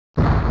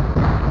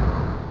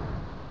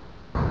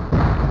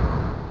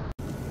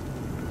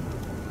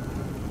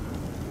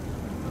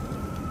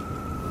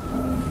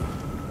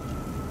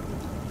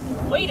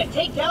to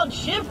take down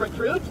Shiv,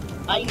 recruit.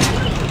 I knew you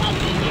had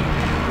it in you.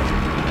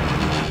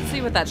 Let's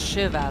see what that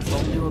Shiv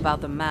asshole knew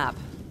about the map.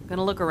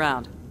 Gonna look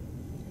around.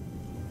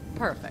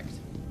 Perfect.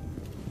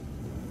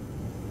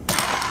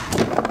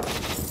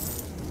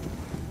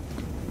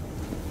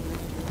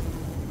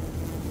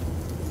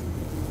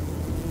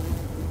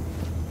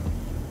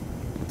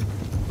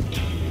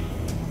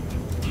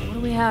 What do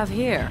we have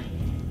here?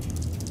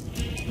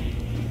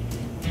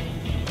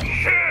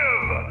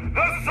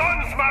 The Sun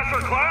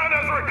Smasher clan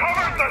has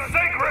recovered the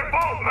sacred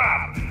vault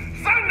map!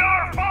 Send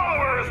our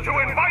followers to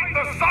invite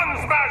the Sun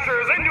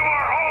Smashers into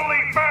our holy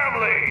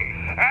family!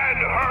 And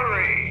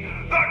hurry!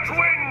 The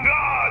twin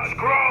gods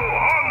grow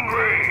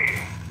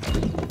hungry!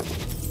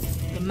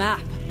 The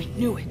map. I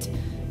knew it.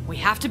 We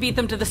have to beat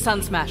them to the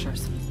Sun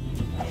Smashers.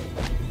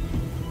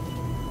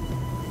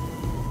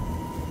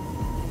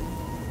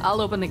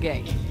 I'll open the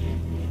gate.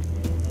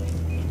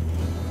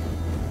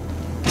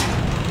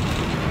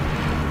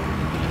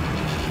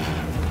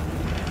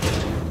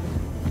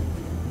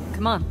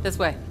 Come on, this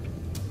way.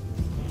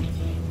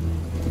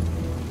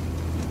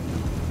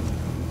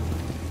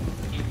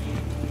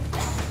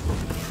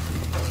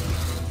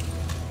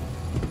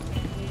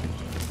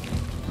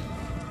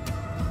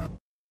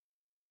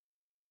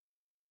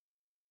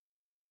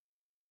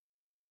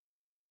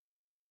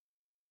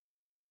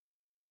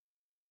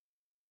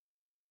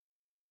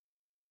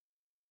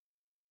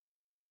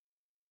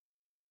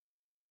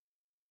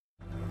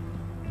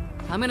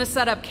 I'm gonna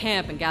set up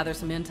camp and gather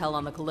some intel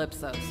on the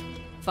Calypsos.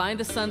 Find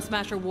the Sun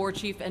Smasher war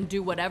chief and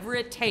do whatever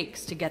it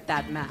takes to get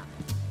that map.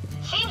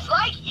 Seems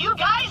like you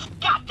guys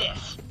got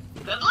this.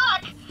 Good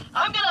luck.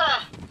 I'm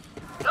gonna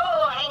go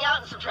hang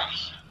out in some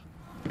trash.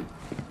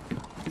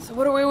 So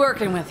what are we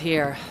working with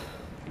here?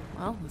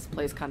 Well, this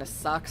place kind of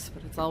sucks,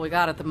 but it's all we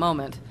got at the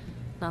moment.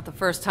 Not the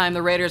first time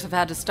the Raiders have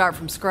had to start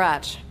from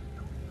scratch.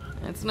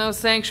 It's no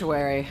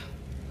sanctuary.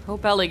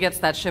 Hope Ellie gets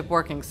that ship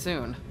working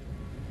soon.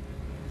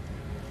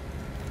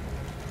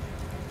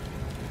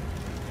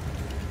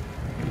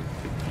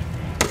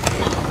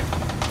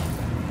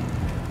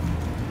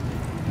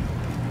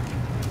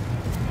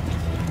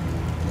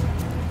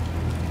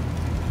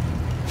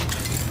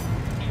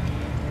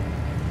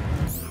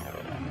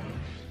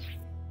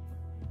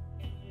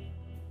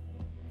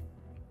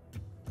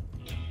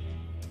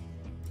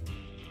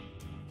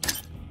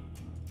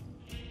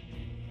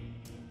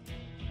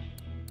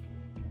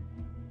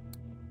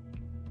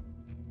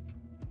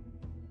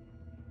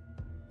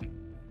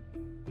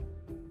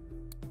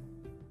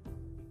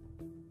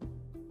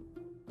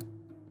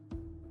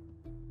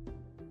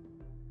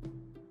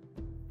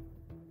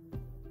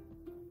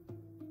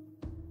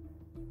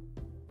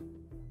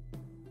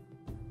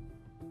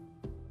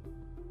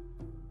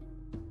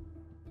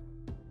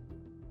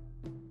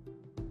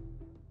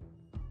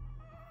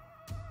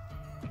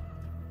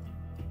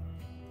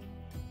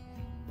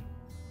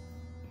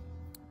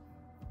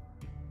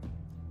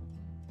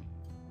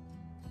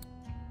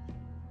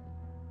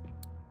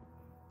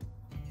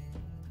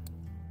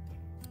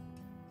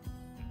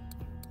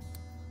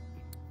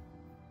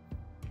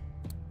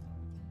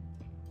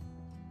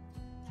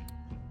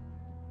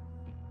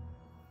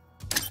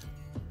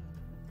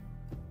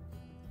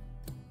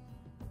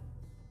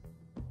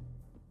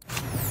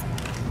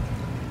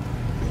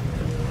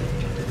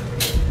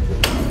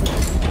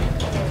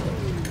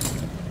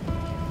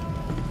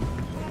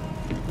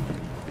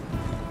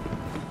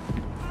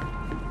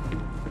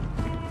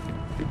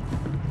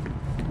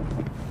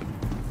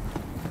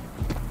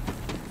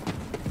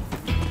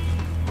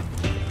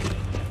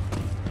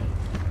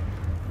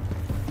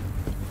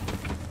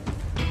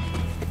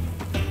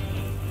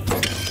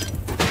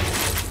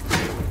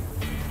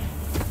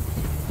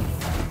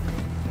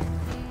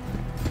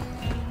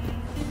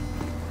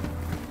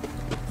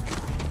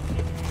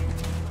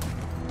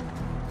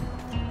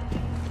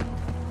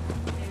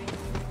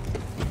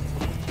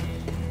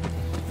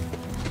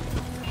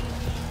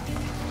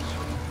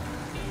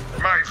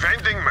 My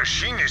vending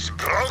machine is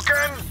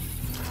broken?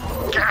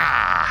 Gah,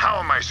 how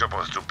am I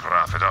supposed to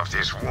profit off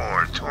this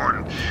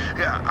war-torn...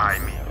 Yeah, I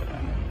mean...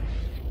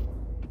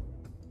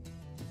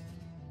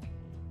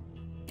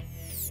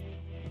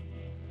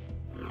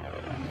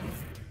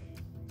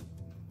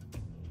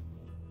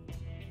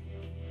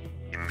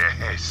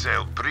 They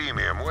sell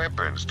premium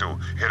weapons to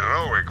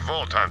heroic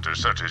vault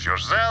hunters such as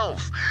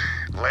yourself.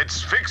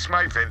 Let's fix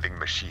my vending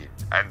machine.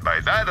 And by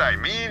that I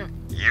mean,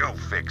 you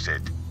fix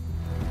it.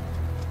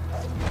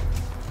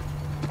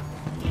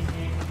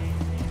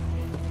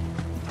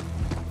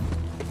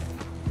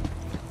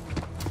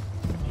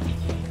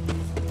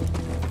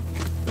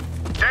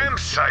 Damn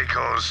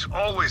psychos,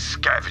 always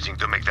scavenging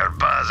to make their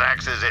buzz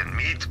axes and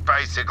meat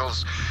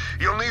bicycles.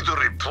 You'll need to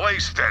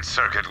replace that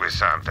circuit with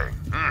something.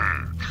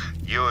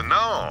 You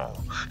know,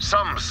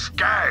 some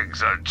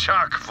skags are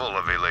chock full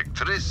of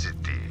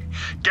electricity.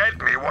 Get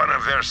me one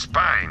of their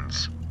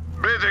spines.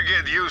 Better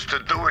get used to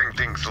doing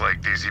things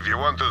like this if you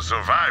want to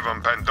survive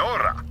on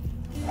Pandora.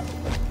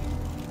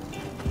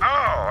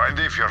 Oh, And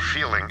if you're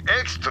feeling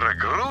extra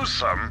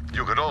gruesome,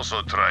 you could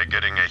also try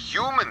getting a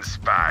human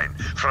spine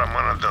from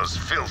one of those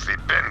filthy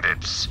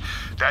bandits.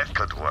 That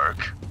could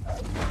work.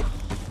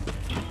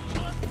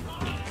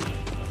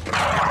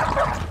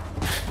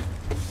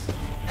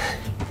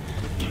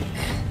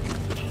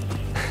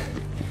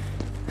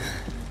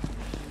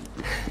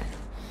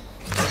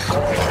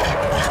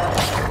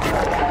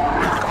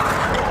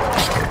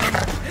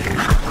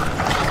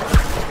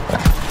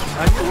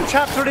 A new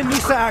chapter in the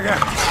saga.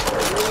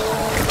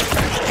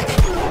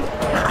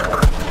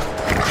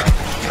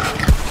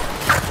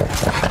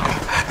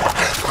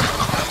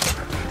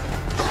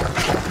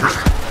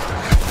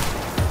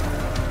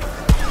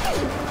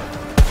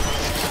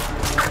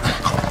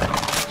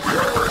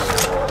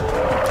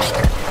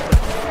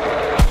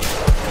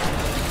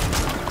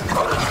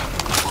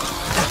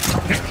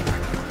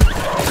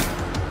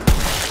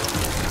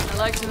 I'd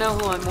like to know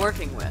who I'm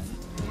working with.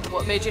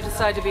 What made you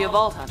decide to be a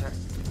vault hunter?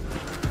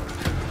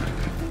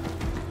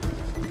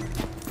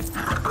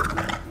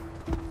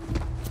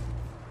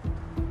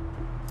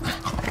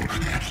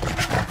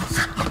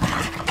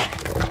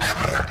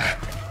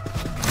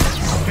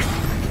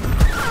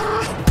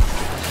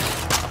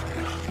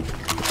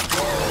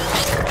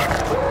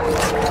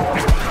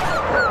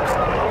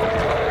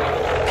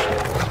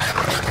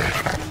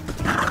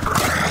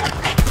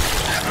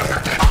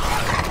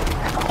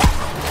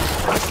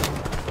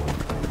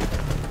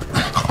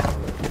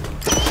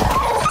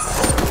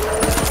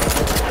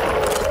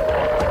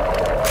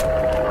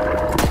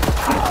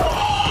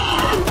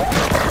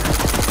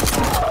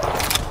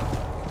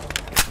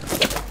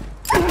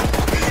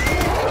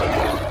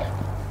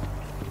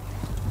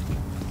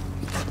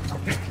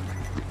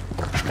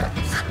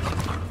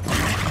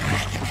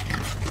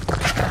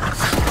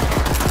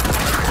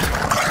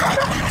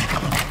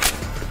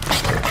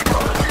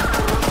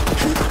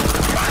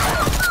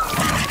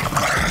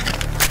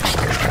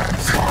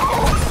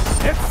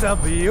 It's a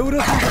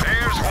beautiful...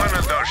 There's one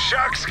of those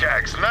shark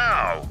skags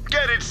now.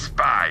 Get its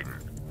spine.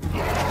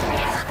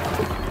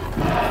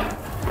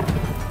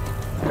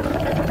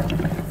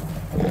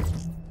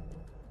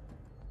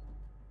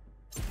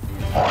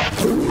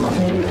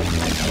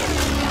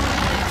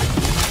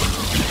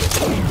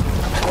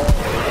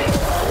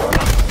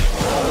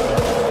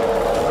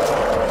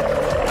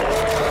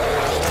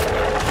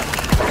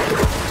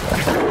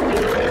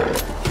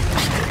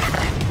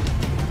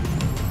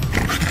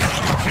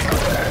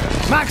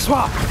 Max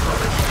swap!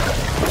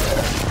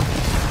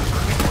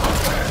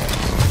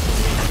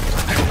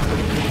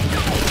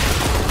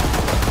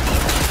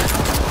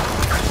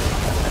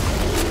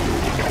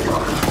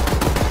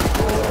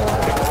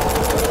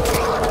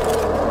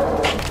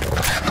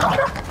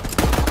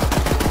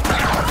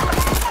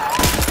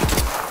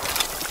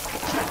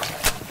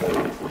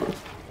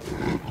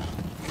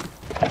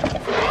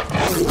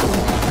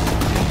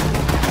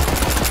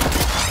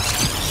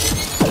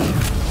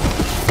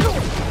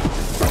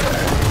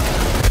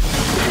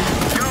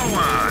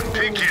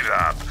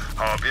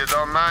 Hope you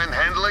don't mind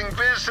handling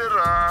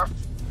viscera.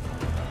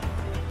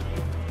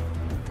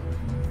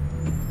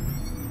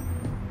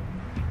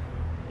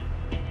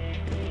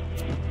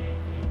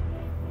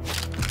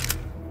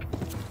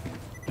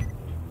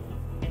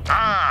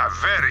 Ah,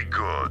 very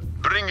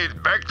good. Bring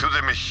it back to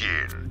the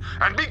machine.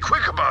 And be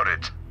quick about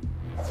it.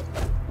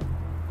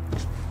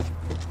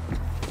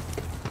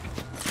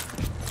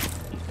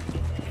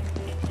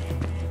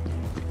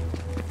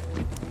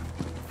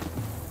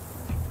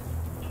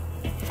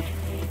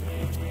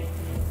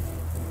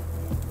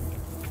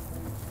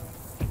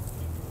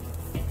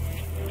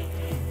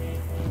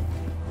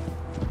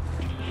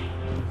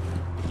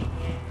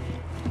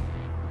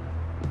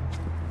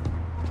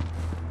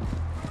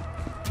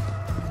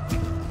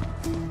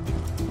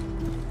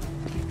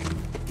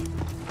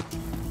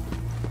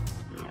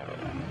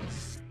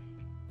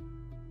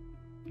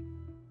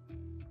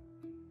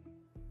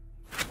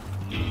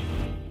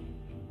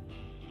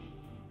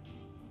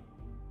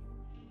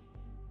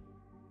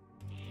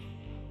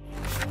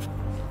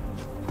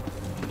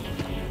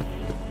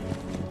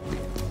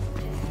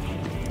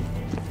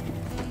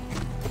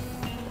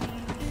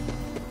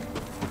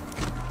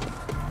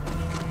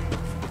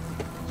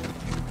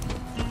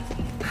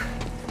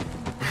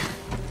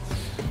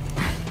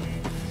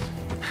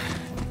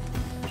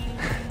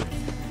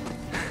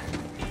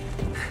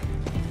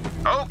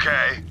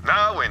 Okay,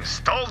 now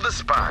install the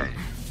spine.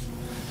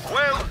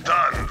 Well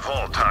done,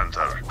 Vault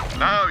Hunter.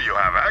 Now you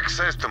have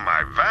access to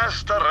my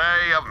vast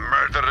array of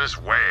murderous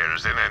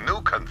wares in a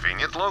new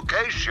convenient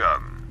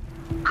location.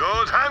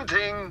 Good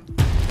hunting!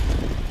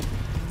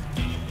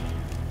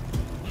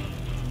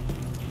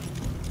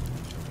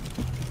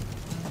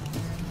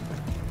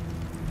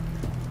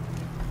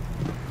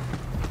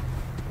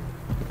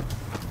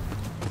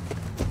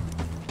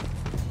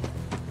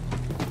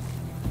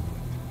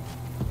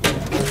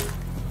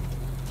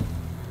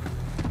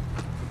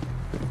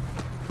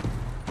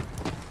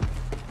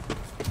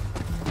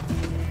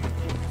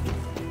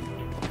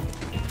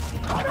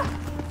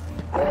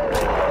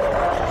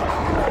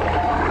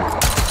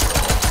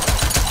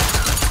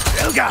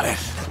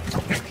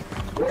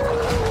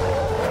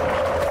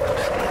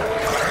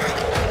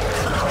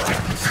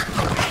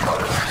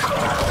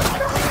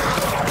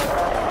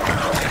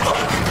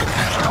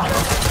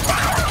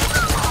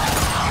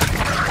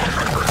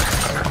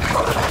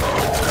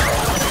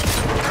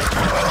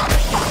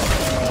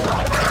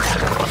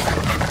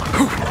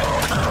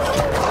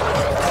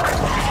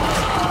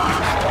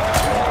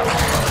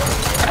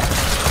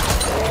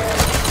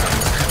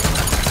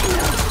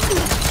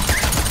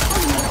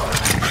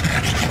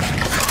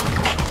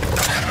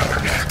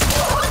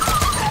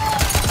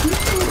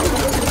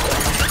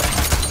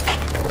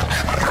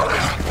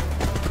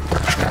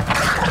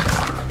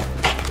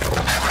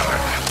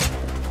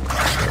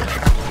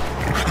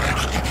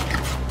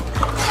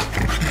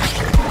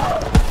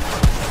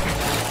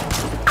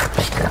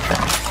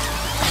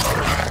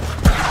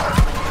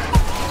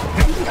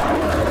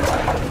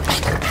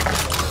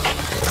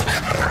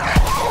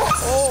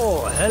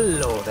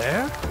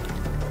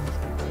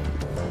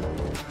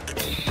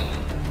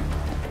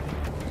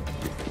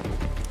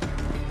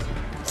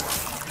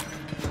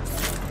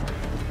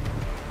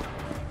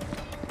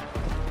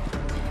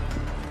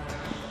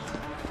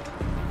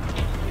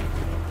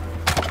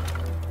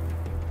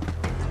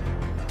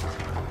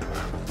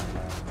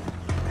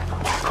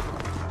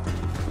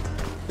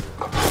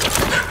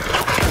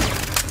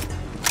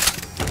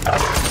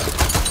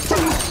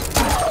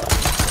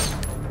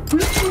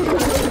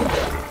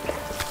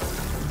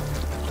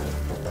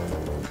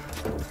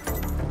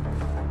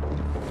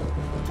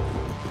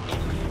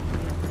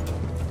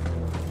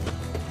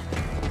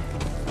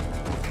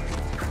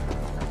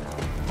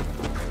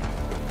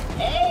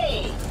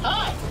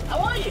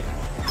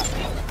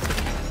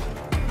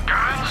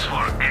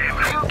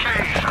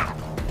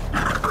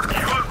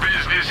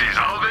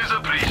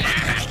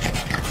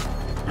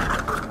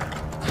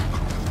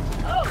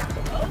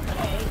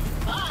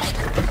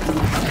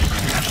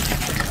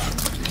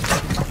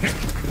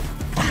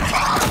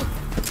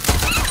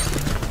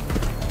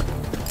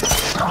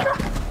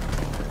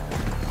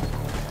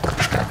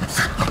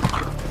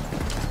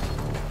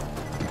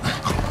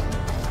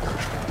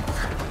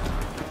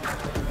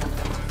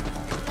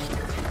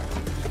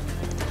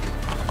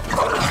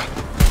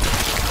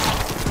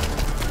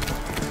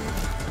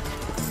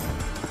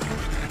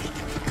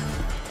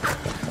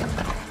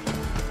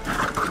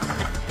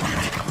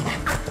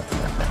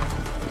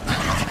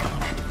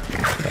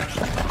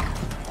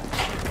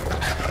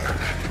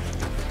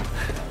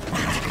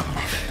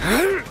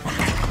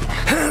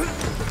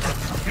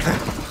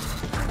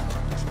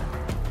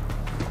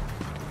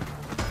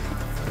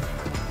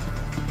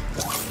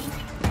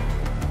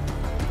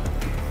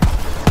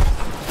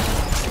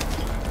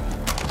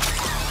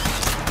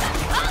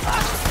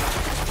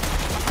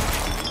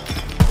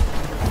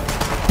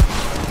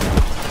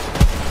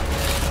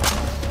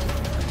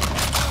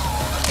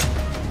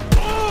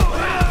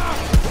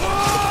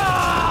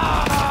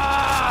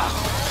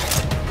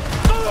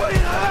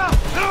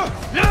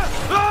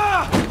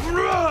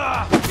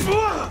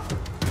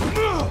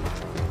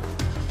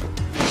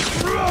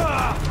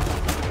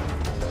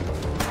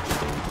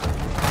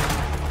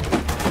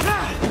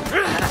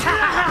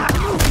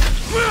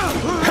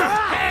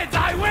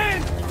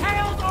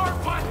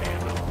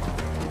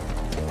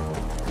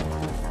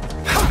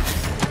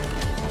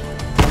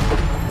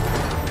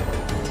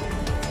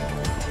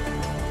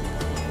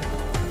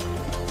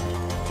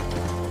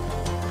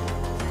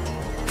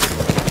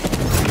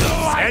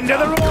 End of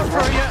the road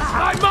for you.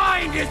 My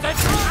mind is at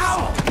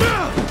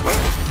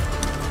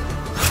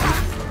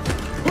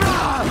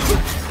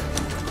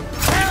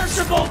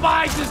perishable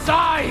by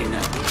design,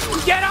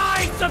 yet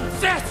I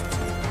subsist.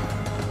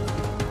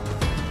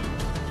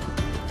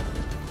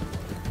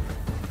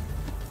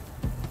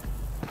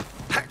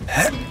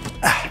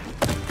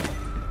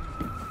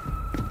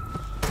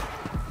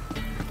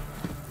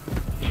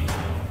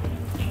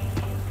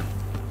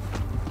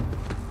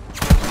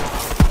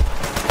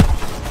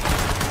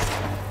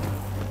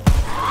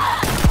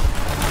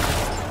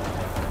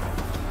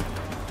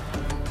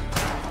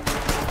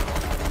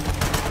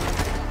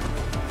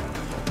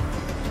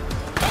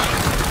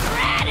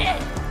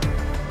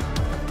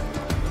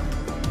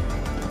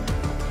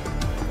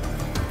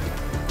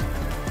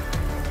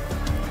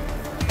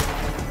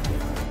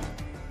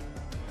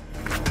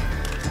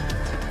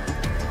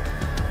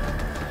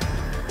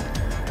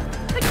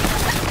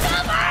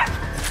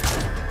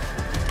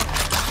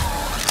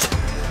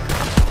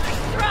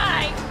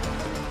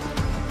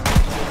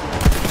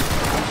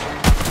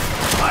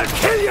 I'll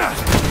kill you!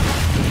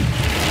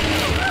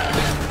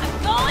 I'm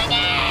going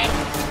in!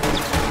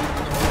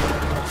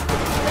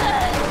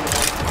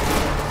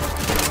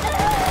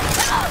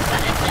 I'm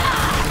gonna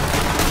die!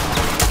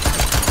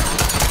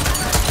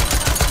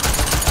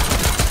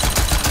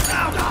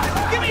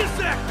 Give me a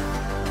sec!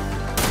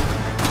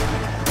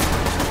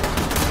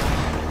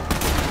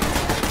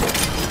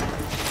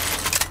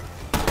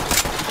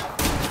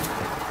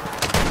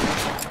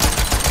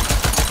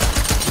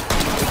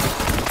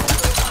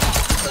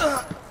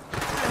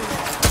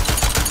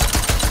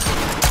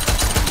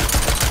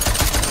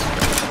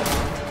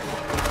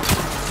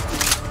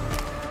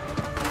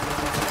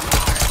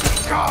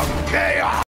 Come chaos!